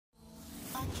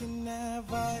can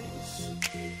have ice.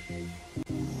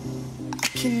 I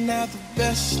can have the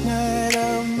best night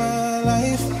of my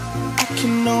life. I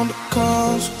can own the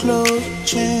cars, clothes,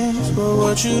 chains, but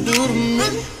what you do to me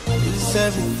is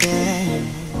everything.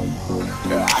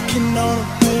 Girl, I can own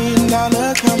 $1 billion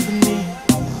company,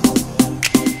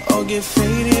 or get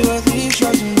faded with each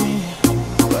drugs in me,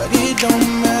 but it don't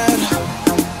matter,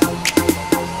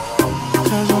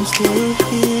 'cause I'm still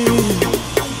here,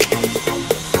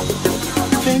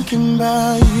 thinking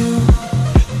about you.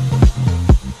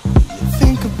 You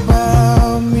think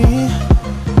about me.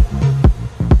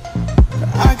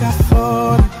 I got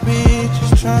 40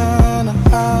 bitches trying to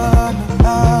hide,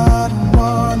 I don't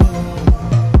want it.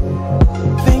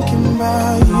 Thinking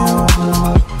about you.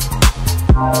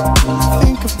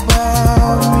 Think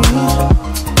about me.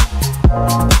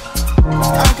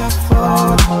 I got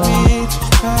 40 bitches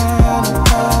trying to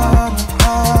hide,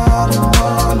 I don't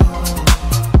want it.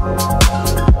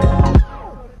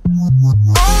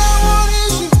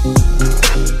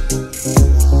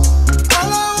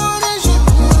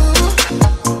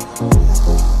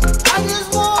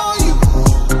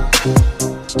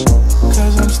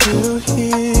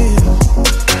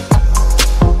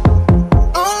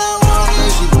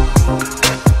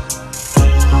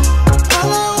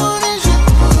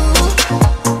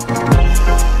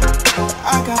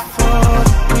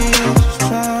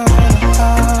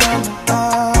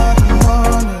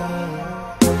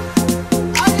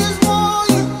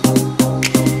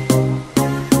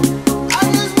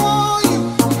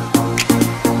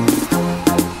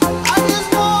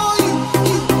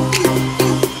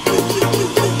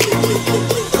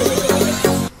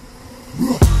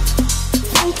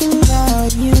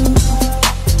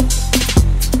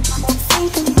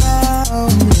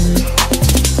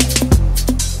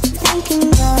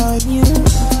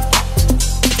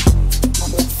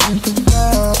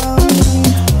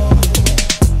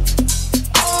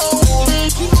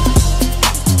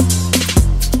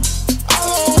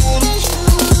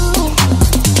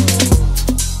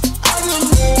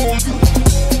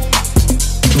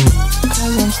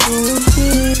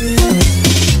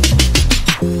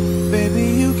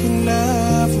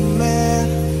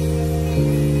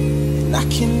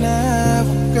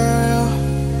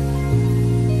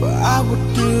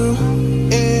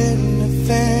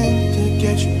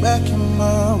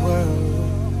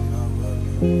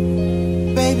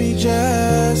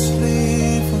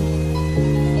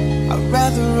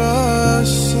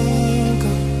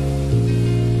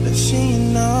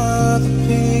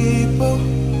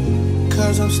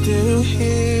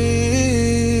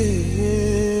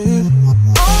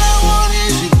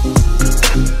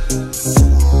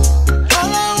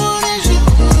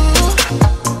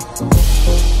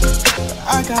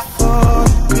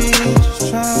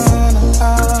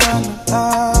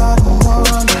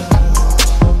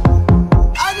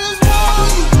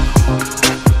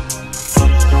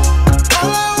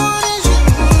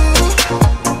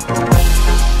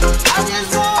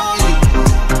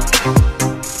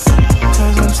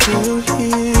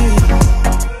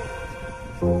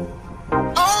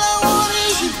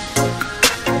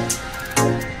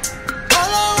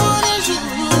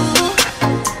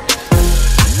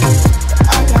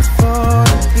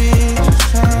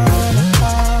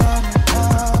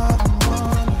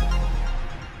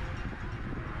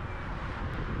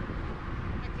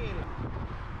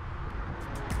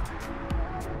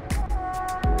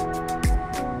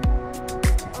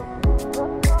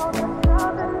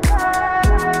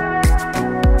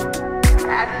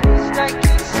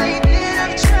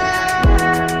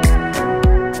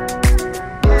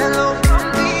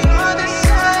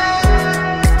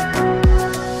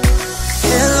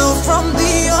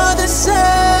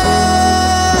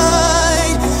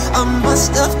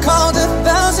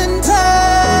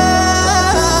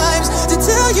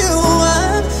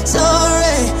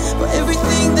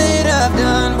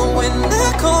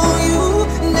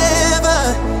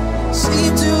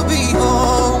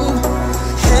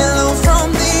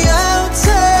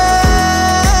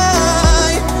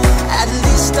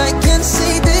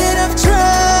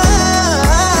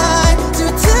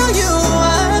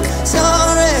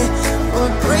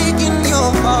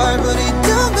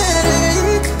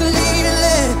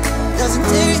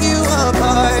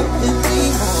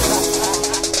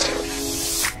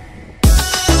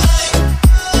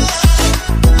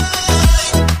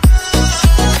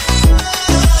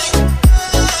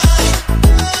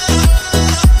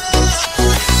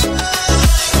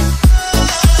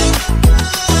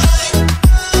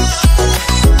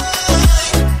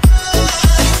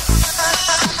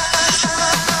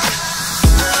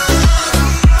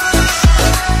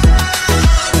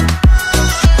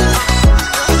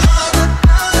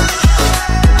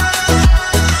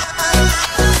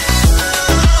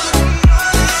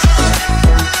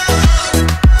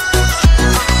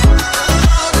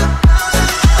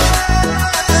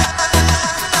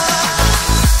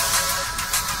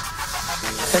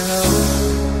 Hello,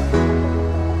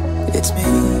 it's me.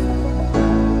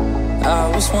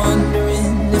 I was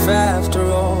wondering if after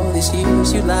all these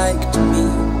years you'd like me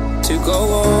to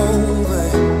go over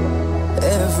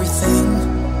everything.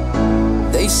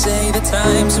 They say that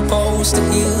time's supposed to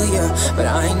heal ya, but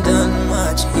I ain't done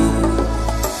much here.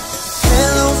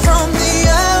 Hello from the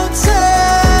outside,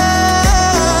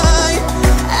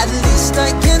 at least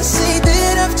I can say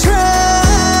that I've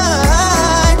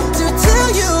tried to tell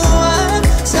you I'm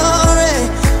sorry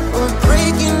for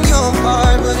breaking your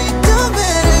heart, but it don't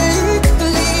matter,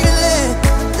 believe it,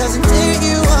 doesn't tear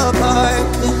you apart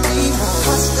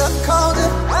anymore. I stuck all the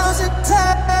thousand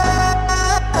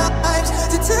times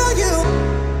to tell you,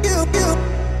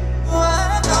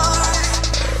 I'm sorry.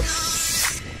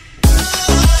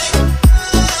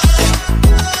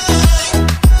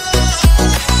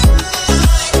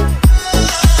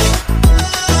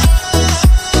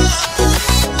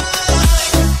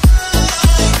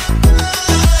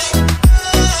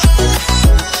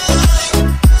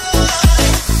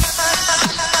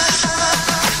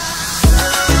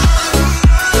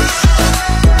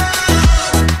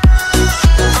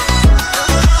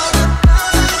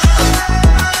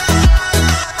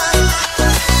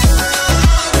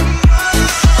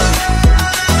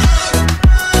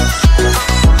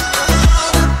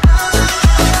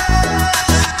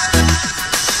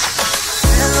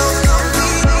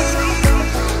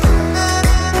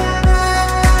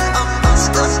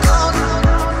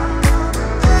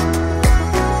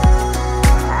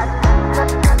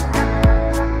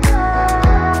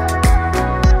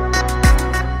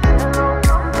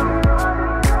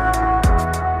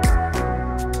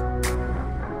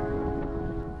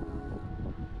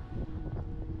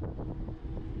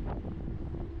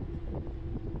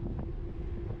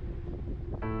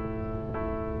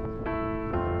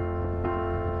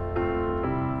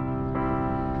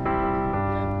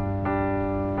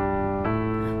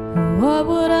 What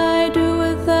would I do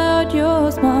without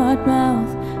your smart mouth,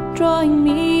 drawing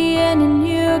me in and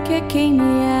you kicking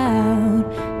me out?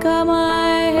 Got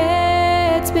my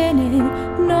head spinning,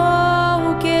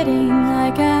 no kidding,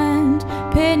 I can't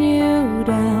pin you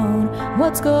down.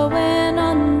 What's going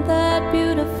on in that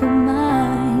beautiful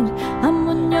mind? I'm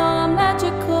on your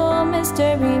magical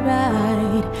mystery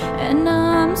ride, and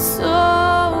I'm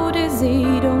so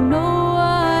dizzy, don't know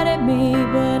what it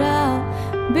means, but I'll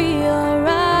be alright.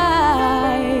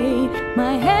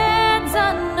 My head's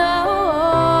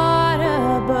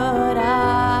underwater, but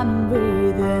I'm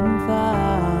breathing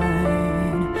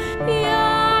fine.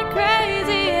 You're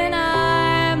crazy and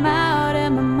I'm out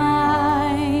of my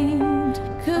mind,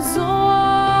 'cause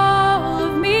all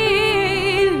of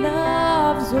me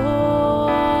loves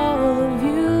all of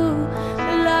you.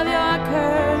 Love your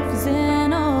curves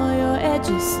and all your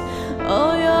edges,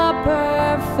 all your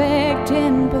perfect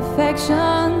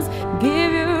imperfections.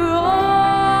 Give your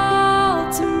all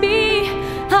to me,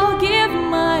 I'll give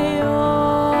my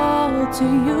all to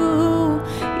you.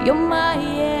 You're my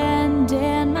end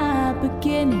and my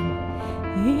beginning,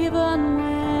 even when